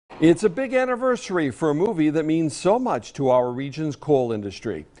It's a big anniversary for a movie that means so much to our region's coal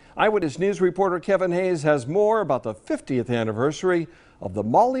industry. Eyewitness News reporter Kevin Hayes has more about the 50th anniversary of the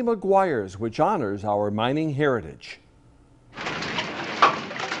Maguires, which honors our mining heritage.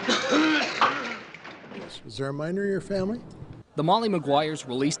 Is there a miner in your family? The Maguires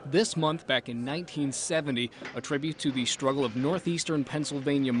released this month back in 1970, a tribute to the struggle of northeastern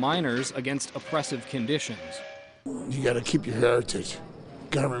Pennsylvania miners against oppressive conditions. You got to keep your heritage.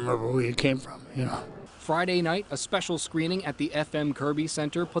 Got to remember where you came from, you know. Friday night, a special screening at the FM Kirby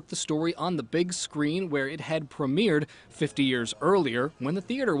Center put the story on the big screen where it had premiered 50 years earlier when the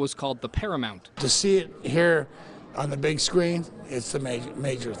theater was called the Paramount. To see it here on the big screen, it's a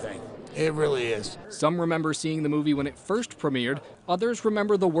major thing. It really is. Some remember seeing the movie when it first premiered. Others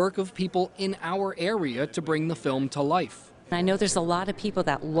remember the work of people in our area to bring the film to life. I know there's a lot of people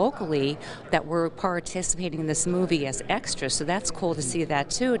that locally that were participating in this movie as extras, so that's cool to see that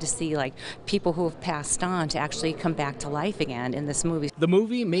too, to see like people who have passed on to actually come back to life again in this movie. The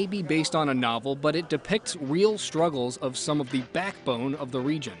movie may be based on a novel, but it depicts real struggles of some of the backbone of the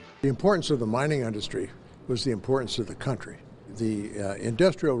region. The importance of the mining industry was the importance of the country. The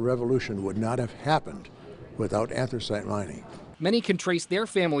Industrial Revolution would not have happened without anthracite mining. Many can trace their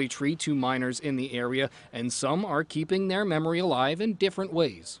family tree to miners in the area, and some are keeping their memory alive in different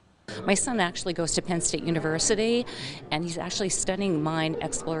ways. My son actually goes to Penn State University, and he's actually studying mine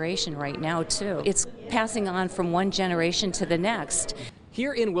exploration right now, too. It's passing on from one generation to the next.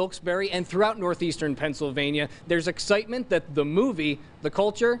 Here in Wilkes-Barre and throughout northeastern Pennsylvania, there's excitement that the movie, the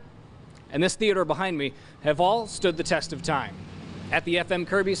culture, and this theater behind me have all stood the test of time. At the FM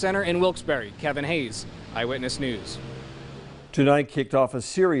Kirby Center in Wilkes-Barre, Kevin Hayes, Eyewitness News. Tonight kicked off a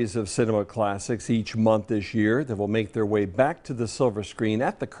series of cinema classics each month this year that will make their way back to the silver screen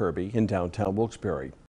at the Kirby in downtown Wilkes-Barre.